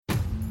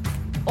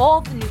all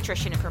the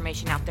nutrition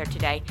information out there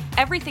today.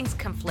 Everything's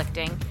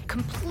conflicting,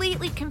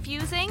 completely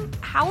confusing.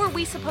 How are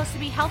we supposed to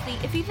be healthy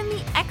if even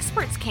the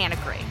experts can't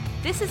agree?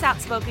 This is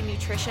Outspoken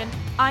Nutrition.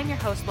 I'm your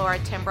host, Laura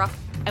Timbrook,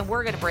 and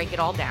we're going to break it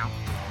all down.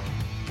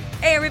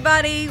 Hey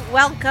everybody,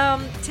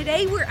 welcome.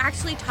 Today we're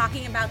actually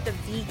talking about the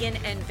vegan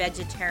and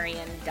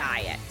vegetarian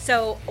diet.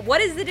 So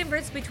what is the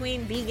difference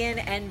between vegan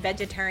and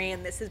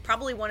vegetarian? This is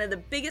probably one of the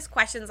biggest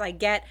questions I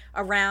get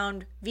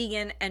around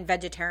vegan and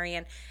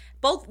vegetarian.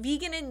 Both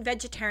vegan and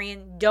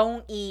vegetarian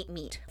don't eat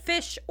meat,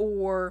 fish,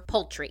 or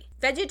poultry.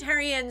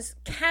 Vegetarians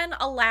can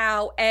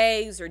allow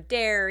eggs or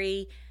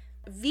dairy.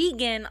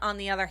 Vegan, on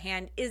the other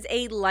hand, is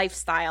a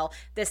lifestyle.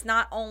 This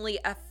not only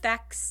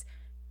affects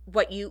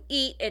what you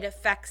eat, it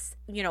affects,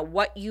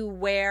 what you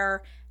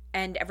wear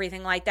and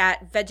everything like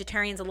that.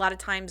 Vegetarians a lot of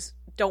times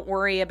don't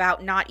worry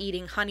about not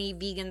eating honey.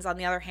 Vegans, on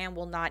the other hand,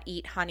 will not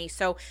eat honey.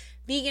 So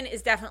vegan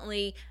is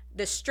definitely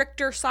the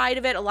stricter side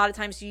of it. A lot of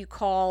times you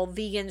call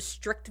vegans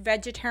strict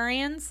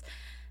vegetarians,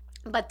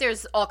 but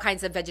there's all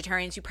kinds of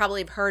vegetarians. You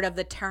probably have heard of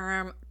the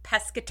term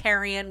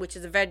pescatarian, which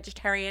is a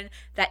vegetarian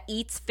that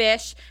eats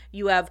fish.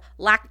 You have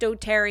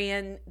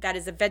lactotarian, that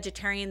is a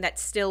vegetarian that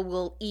still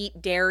will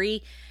eat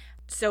dairy.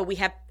 So we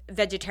have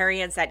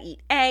vegetarians that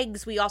eat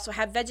eggs. We also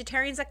have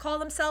vegetarians that call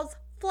themselves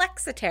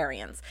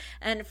flexitarians.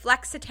 And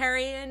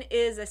flexitarian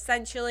is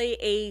essentially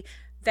a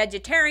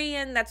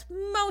vegetarian that's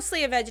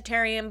mostly a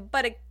vegetarian,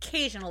 but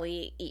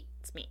occasionally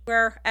eats meat.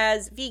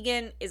 Whereas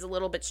vegan is a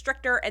little bit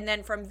stricter. And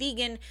then from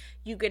vegan,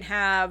 you can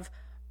have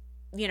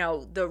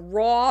the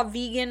raw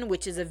vegan,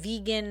 which is a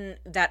vegan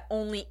that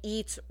only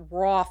eats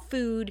raw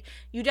food.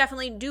 You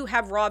definitely do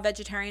have raw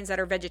vegetarians that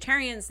are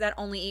vegetarians that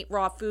only eat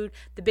raw food.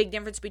 The big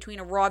difference between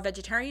a raw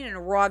vegetarian and a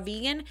raw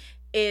vegan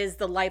is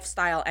the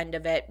lifestyle end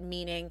of it,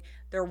 meaning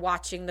they're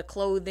watching the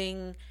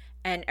clothing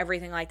and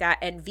everything like that.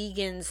 And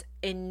vegans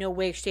in no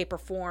way, shape, or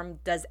form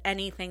does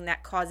anything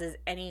that causes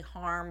any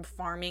harm,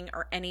 farming,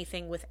 or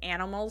anything with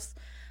animals.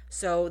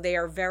 So they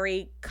are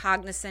very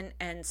cognizant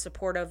and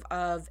supportive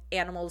of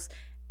animals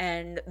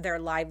and their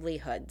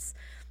livelihoods.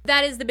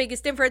 That is the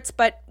biggest difference,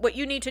 but what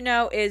you need to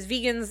know is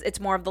vegans, it's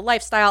more of the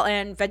lifestyle,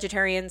 and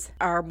vegetarians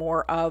are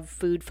more of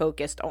food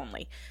focused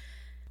only.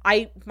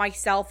 I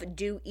myself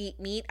do eat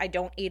meat. I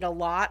don't eat a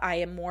lot. I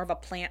am more of a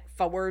plant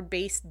forward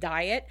based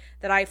diet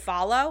that I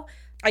follow.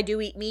 I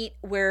do eat meat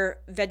where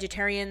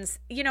vegetarians,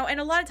 and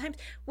a lot of times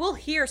we'll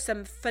hear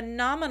some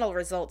phenomenal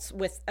results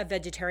with a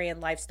vegetarian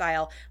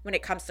lifestyle when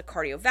it comes to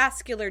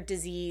cardiovascular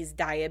disease,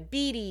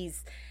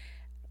 diabetes,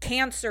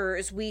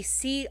 cancers. We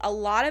see a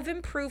lot of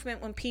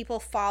improvement when people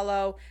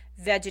follow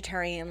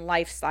vegetarian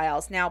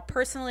lifestyles. Now,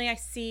 personally, I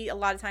see a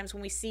lot of times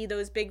when we see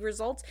those big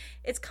results,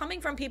 it's coming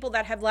from people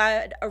that have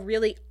led a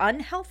really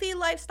unhealthy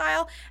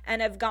lifestyle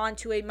and have gone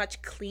to a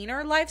much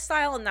cleaner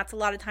lifestyle. And that's a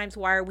lot of times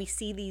why we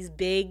see these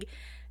big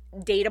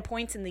data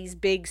points and these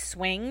big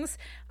swings.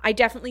 I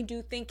definitely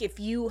do think if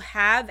you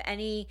have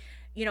any,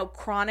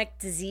 chronic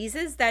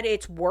diseases, that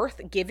it's worth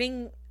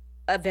giving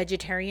a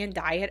vegetarian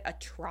diet a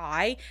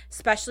try,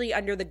 especially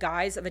under the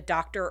guise of a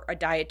doctor, a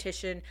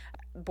dietitian,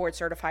 board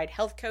certified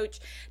health coach,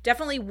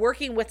 definitely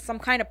working with some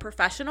kind of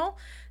professional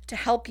to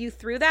help you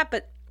through that.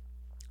 But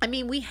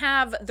we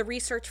have the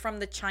research from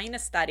the China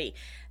study.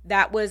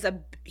 That was a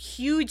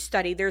huge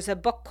study. There's a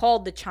book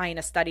called The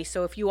China Study.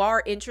 So if you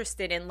are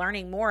interested in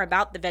learning more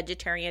about the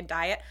vegetarian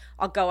diet,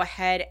 I'll go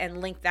ahead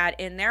and link that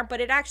in there. But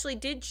it actually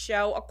did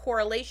show a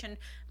correlation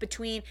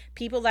between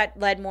people that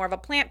led more of a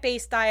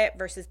plant-based diet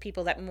versus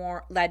people that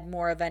led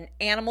more of an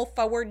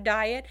animal-forward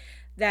diet,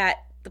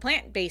 that the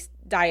plant-based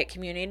diet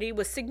community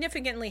was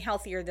significantly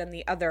healthier than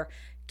the other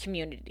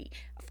community.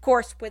 Of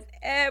course, with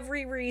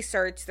every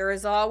research, there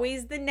is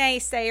always the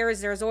naysayers.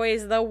 There's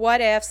always the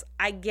what ifs.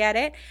 I get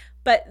it.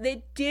 But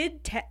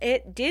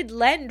it did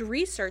lend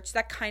research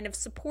that kind of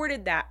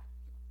supported that.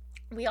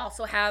 We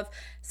also have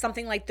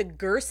something like the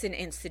Gerson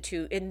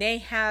Institute, and they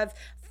have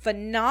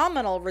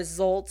phenomenal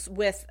results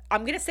with,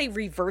 I'm going to say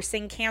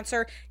reversing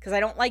cancer, because I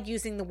don't like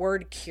using the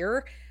word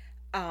cure,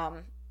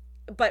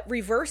 but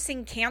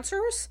reversing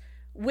cancers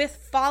with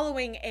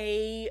following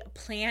a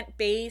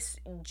plant-based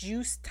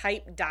juice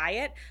type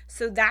diet.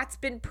 So that's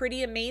been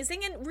pretty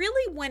amazing. And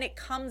really, when it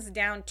comes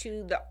down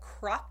to the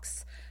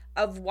crux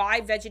of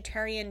why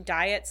vegetarian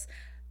diets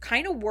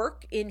kind of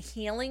work in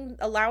healing,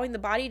 allowing the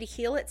body to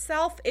heal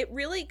itself, it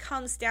really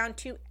comes down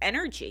to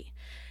energy.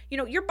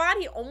 Your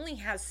body only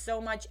has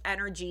so much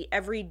energy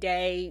every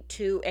day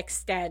to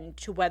extend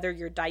to whether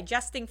you're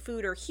digesting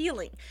food or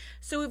healing.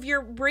 So if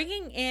you're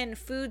bringing in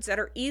foods that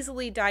are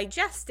easily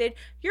digested,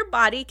 your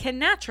body can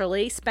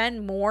naturally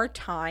spend more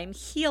time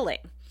healing.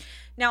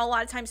 Now, a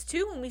lot of times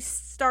too, when we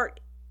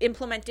start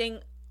implementing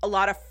a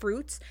lot of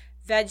fruits,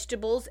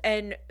 vegetables,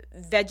 and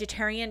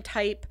vegetarian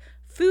type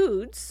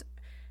foods,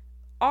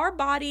 our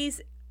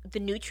bodies, the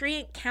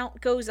nutrient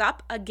count goes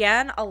up,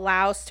 again,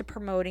 allows to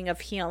promoting of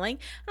healing.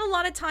 And a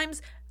lot of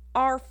times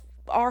our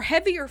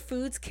heavier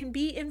foods can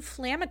be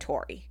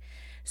inflammatory.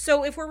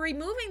 So if we're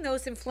removing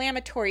those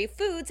inflammatory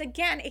foods,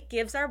 again, it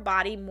gives our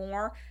body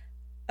more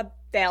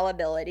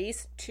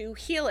availabilities to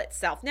heal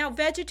itself. Now,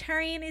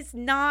 vegetarian is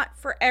not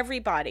for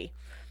everybody.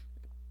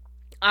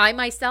 I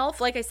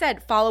myself, like I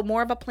said, follow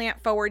more of a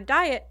plant-forward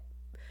diet,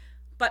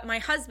 but my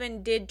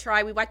husband did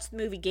try. We watched the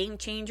movie Game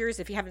Changers.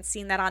 If you haven't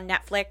seen that on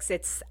Netflix,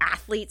 it's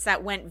athletes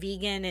that went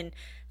vegan and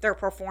their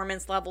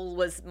performance level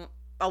was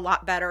a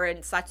lot better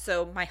and such.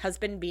 So my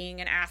husband,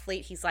 being an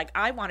athlete, he's like,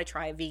 I want to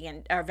try a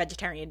vegan or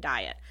vegetarian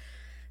diet.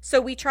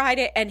 So we tried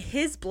it, and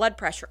his blood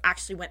pressure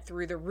actually went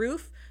through the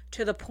roof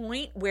to the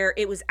point where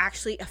it was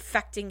actually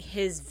affecting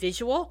his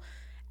visual.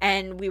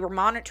 And we were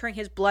monitoring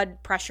his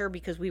blood pressure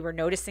because we were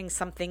noticing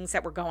some things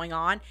that were going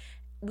on.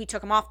 We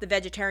took him off the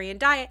vegetarian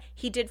diet.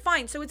 He did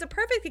fine. So it's a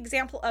perfect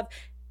example of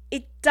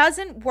it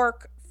doesn't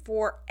work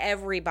for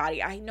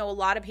everybody. I know a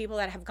lot of people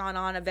that have gone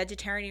on a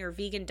vegetarian or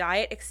vegan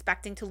diet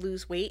expecting to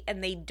lose weight,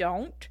 and they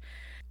don't.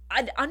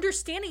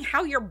 Understanding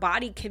how your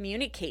body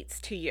communicates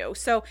to you.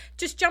 So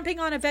just jumping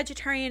on a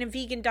vegetarian and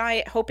vegan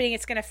diet, hoping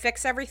it's going to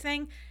fix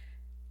everything,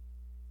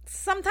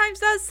 sometimes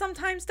does,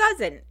 sometimes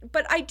doesn't.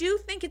 But I do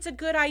think it's a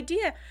good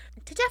idea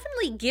to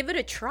definitely give it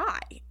a try,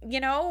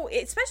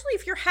 especially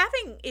if you're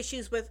having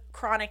issues with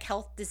chronic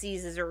health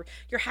diseases or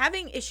you're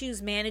having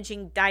issues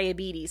managing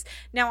diabetes.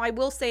 Now, I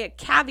will say a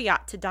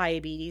caveat to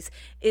diabetes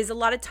is a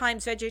lot of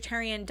times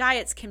vegetarian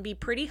diets can be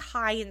pretty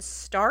high in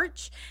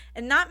starch,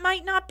 and that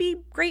might not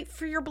be great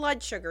for your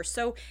blood sugar.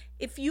 So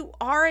if you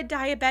are a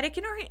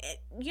diabetic,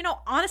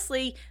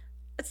 honestly,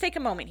 let's take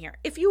a moment here.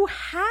 If you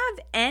have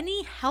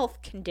any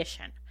health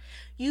condition,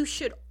 you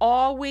should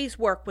always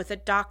work with a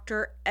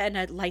doctor and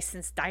a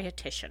licensed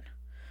dietitian.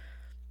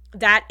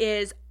 That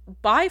is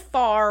by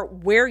far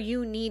where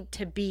you need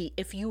to be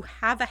if you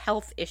have a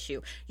health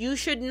issue. You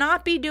should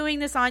not be doing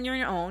this on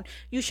your own.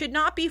 You should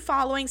not be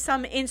following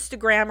some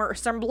Instagrammer or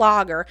some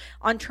blogger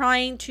on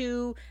trying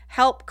to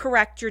help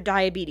correct your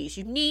diabetes.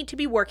 You need to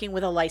be working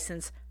with a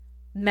licensed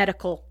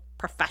medical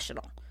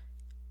professional,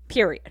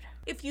 period.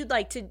 If you'd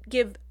like to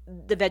give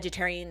the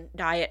vegetarian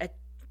diet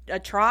a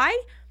try,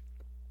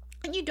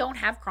 and you don't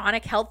have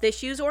chronic health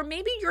issues, or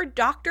maybe your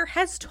doctor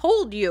has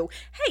told you,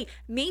 hey,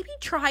 maybe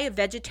try a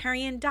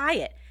vegetarian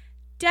diet.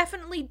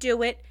 Definitely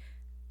do it.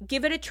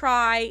 Give it a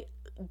try.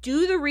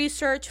 Do the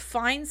research.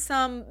 Find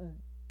some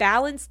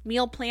balanced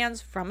meal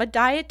plans from a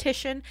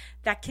dietitian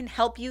that can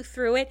help you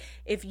through it.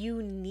 If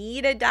you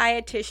need a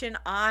dietitian,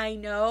 I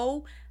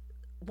know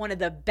one of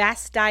the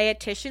best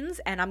dietitians,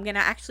 and I'm going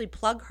to actually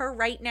plug her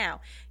right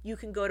now. You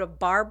can go to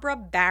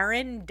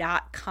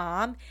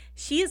barbarabarron.com.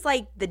 She is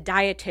like the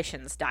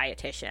dietitian's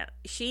dietitian.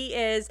 She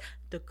is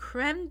the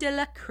creme de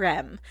la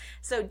creme.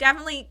 So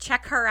definitely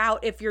check her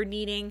out if you're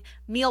needing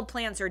meal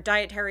plans or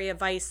dietary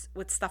advice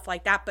with stuff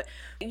like that. But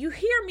you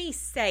hear me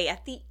say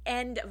at the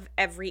end of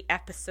every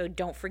episode,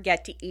 don't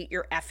forget to eat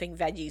your effing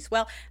veggies.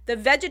 Well, the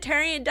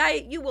vegetarian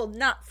diet, you will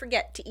not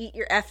forget to eat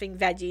your effing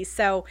veggies.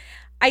 So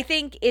I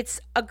think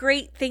it's a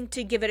great thing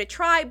to give it a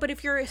try, but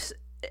if you're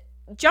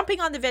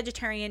jumping on the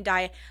vegetarian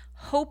diet,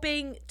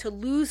 hoping to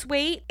lose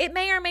weight, it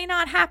may or may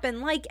not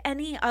happen like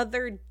any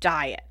other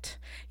diet.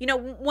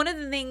 One of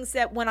the things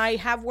that when I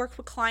have worked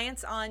with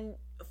clients on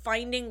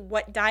finding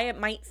what diet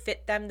might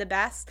fit them the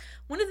best,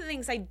 one of the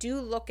things I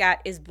do look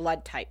at is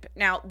blood type.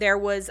 Now, there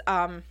was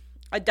a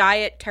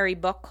dietary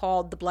book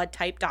called The Blood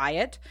Type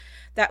Diet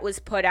that was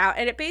put out,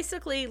 and it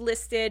basically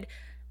listed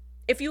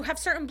if you have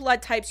certain blood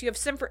types, you have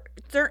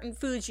certain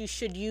foods you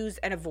should use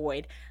and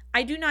avoid.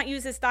 I do not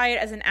use this diet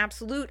as an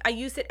absolute. I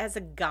use it as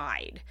a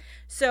guide.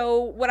 So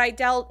what I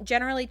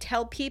generally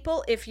tell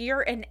people, if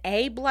you're an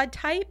A blood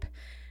type,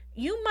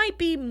 you might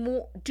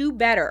do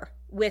better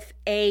with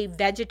a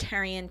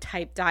vegetarian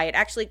type diet.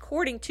 Actually,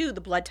 according to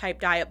the Blood Type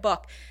Diet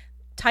book,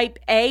 type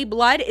A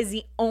blood is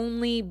the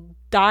only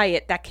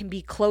diet that can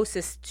be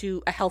closest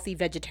to a healthy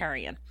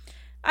vegetarian.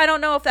 I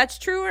don't know if that's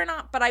true or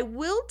not, but I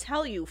will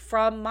tell you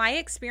from my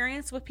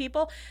experience with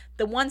people,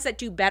 the ones that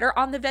do better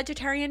on the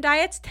vegetarian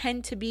diets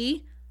tend to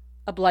be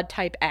a blood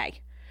type A.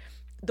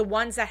 The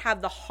ones that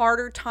have the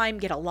harder time,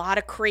 get a lot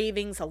of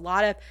cravings, a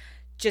lot of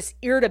just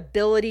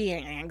irritability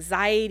and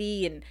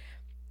anxiety and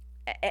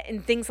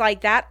things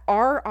like that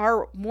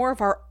are more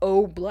of our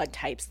O blood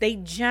types. They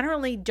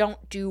generally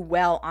don't do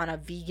well on a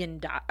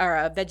vegan or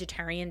a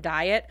vegetarian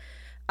diet.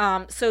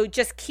 So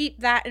just keep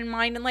that in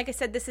mind. And like I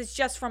said, this is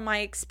just from my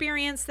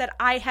experience that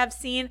I have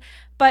seen.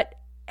 But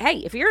hey,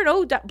 if you're an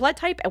O blood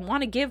type and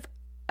want to give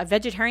a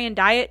vegetarian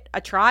diet a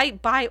try,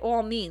 by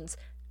all means,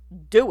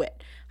 do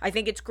it. I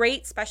think it's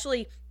great,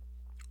 especially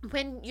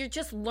when you're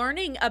just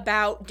learning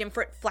about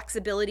different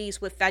flexibilities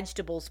with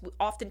vegetables.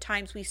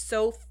 Oftentimes we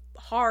so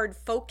hard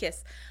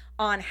focus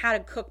on how to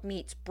cook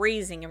meats,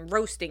 braising and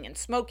roasting and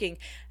smoking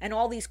and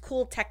all these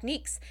cool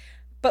techniques.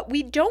 But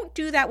we don't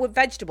do that with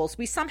vegetables.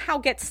 We somehow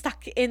get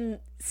stuck in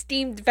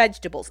steamed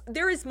vegetables.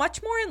 There is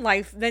much more in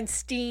life than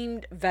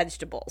steamed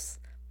vegetables.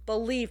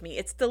 Believe me,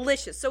 it's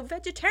delicious. So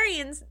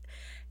vegetarians,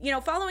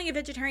 following a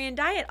vegetarian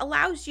diet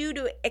allows you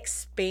to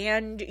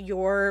expand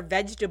your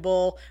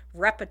vegetable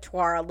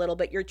repertoire a little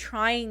bit. You're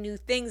trying new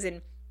things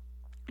and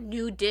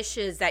new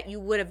dishes that you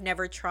would have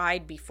never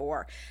tried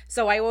before.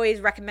 So I always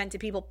recommend to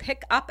people,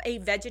 pick up a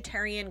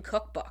vegetarian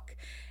cookbook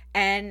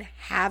and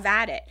have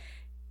at it.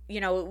 You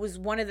know, it was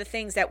one of the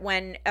things that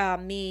when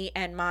me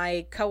and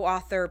my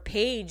co-author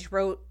Paige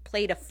wrote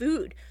Plate of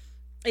Food,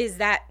 is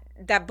that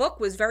book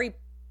was very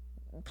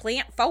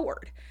plant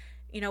forward.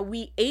 You know,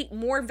 we ate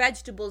more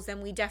vegetables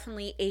than we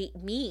definitely ate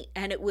meat,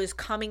 and it was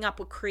coming up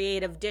with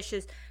creative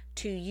dishes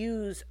to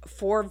use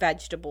for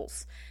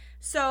vegetables.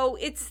 So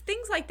it's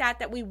things like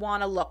that we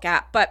want to look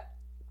at. But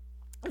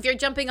if you're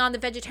jumping on the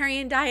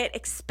vegetarian diet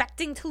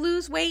expecting to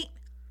lose weight,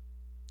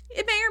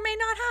 it may or may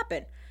not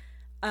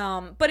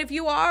happen. But if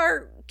you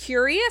are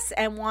curious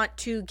and want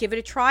to give it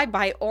a try,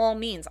 by all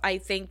means, I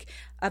think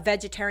a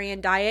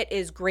vegetarian diet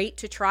is great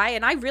to try.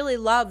 And I really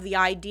love the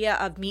idea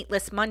of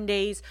meatless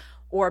Mondays,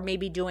 or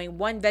maybe doing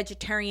one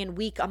vegetarian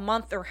week a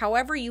month, or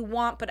however you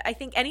want. But I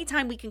think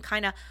anytime we can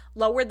kind of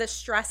lower the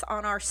stress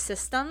on our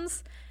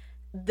systems,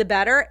 the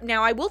better.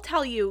 Now, I will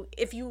tell you,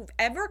 if you've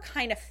ever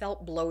kind of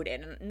felt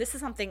bloated, and this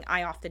is something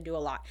I often do a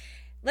lot.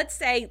 Let's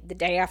say the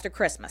day after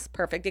Christmas,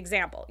 perfect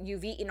example.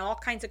 You've eaten all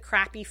kinds of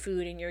crappy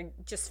food and you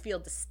just feel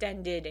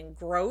distended and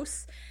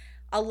gross.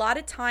 A lot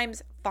of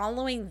times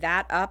following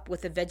that up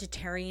with a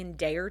vegetarian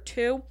day or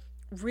two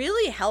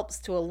really helps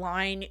to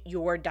align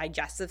your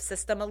digestive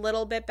system a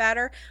little bit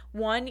better.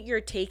 One,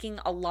 you're taking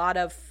a lot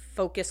of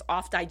focus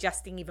off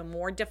digesting even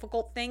more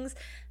difficult things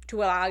to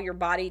allow your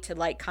body to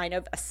like kind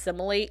of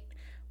assimilate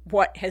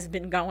what has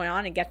been going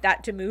on and get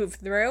that to move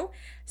through.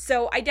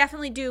 So I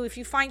definitely do. If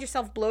you find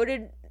yourself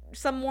bloated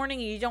some morning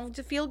and you don't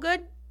feel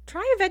good,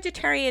 try a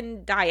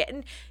vegetarian diet.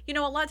 And, you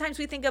know, a lot of times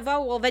we think of,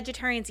 oh, well,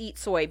 vegetarians eat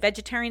soy.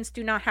 Vegetarians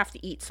do not have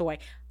to eat soy.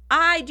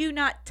 I do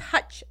not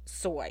touch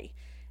soy.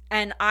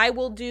 And I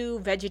will do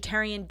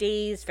vegetarian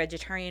days,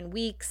 vegetarian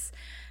weeks.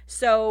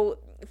 So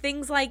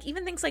things like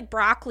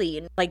broccoli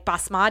and like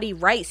basmati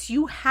rice,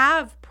 you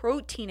have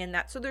protein in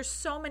that. So there's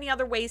so many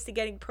other ways to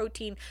getting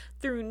protein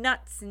through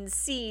nuts and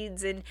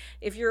seeds. And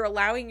if you're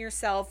allowing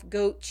yourself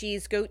goat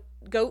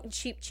and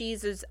sheep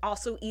cheese is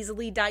also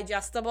easily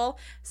digestible.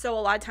 So a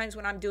lot of times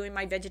when I'm doing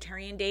my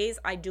vegetarian days,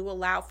 I do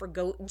allow for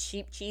goat and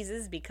sheep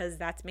cheeses because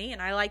that's me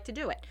and I like to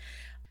do it.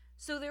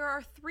 So there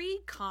are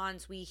 3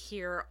 cons we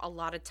hear a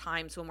lot of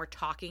times when we're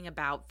talking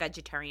about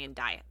vegetarian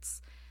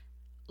diets: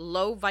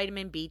 low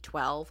vitamin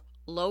B12,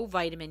 low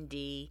vitamin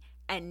D,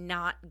 and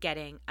not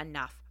getting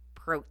enough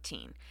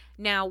protein.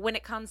 Now, when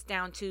it comes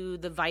down to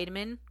the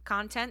vitamin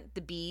content,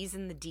 the B's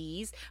and the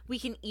D's, we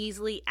can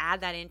easily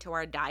add that into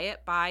our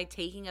diet by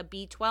taking a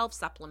B12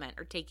 supplement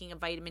or taking a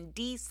vitamin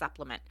D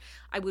supplement.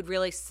 I would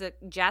really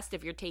suggest,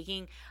 if you're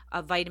taking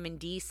a vitamin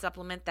D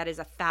supplement that is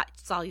a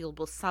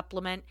fat-soluble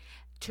supplement,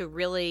 to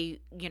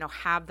really, you know,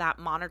 have that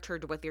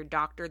monitored with your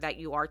doctor that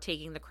you are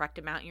taking the correct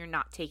amount and you're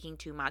not taking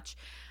too much.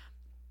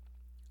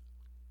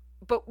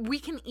 But we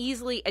can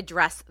easily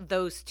address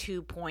those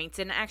 2 points.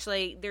 And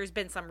actually, there's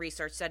been some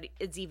research that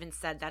it's even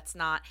said that's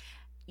not,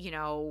 you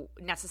know,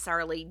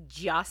 necessarily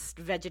just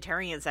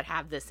vegetarians that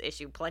have this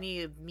issue.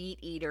 Plenty of meat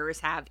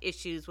eaters have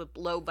issues with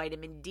low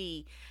vitamin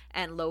D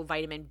and low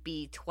vitamin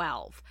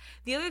B12.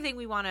 The other thing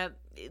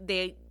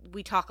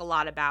we talk a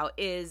lot about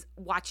is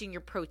watching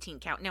your protein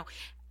count. Now,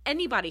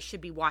 anybody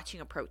should be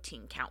watching a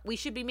protein count. We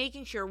should be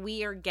making sure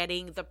we are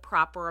getting the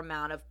proper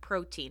amount of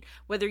protein,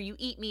 whether you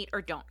eat meat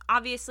or don't.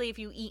 Obviously, if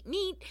you eat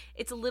meat,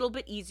 it's a little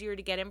bit easier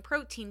to get in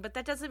protein, but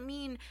that doesn't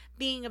mean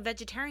being a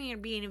vegetarian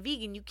or being a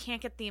vegan, you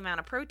can't get the amount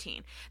of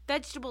protein.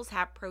 Vegetables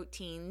have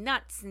protein,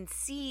 nuts and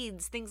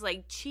seeds, things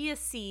like chia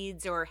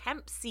seeds or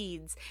hemp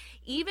seeds,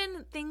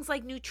 even things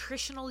like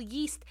nutritional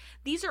yeast.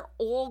 These are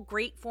all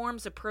great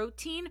forms of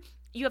protein.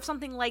 You have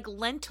something like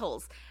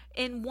lentils.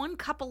 In 1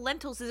 cup of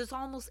lentils, there's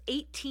almost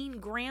 18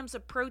 grams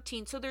of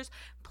protein. So there's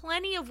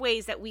plenty of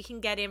ways that we can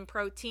get in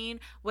protein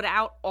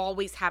without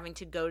always having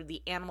to go to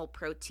the animal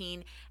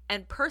protein.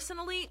 And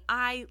personally,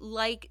 I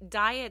like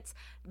diets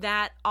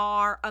that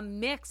are a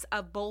mix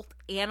of both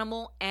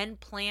animal and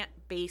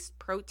plant-based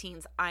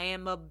proteins. I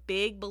am a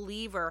big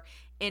believer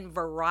in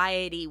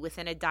variety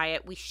within a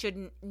diet.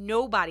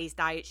 Nobody's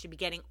diet should be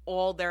getting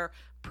all their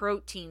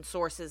protein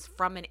sources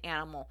from an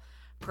animal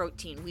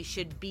protein. We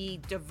should be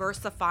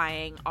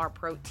diversifying our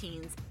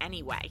proteins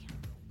anyway.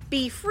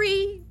 Be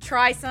free,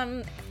 try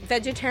some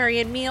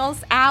vegetarian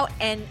meals out,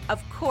 and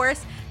of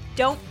course,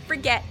 don't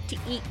forget to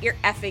eat your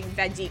effing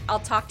veggie.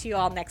 I'll talk to you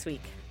all next week.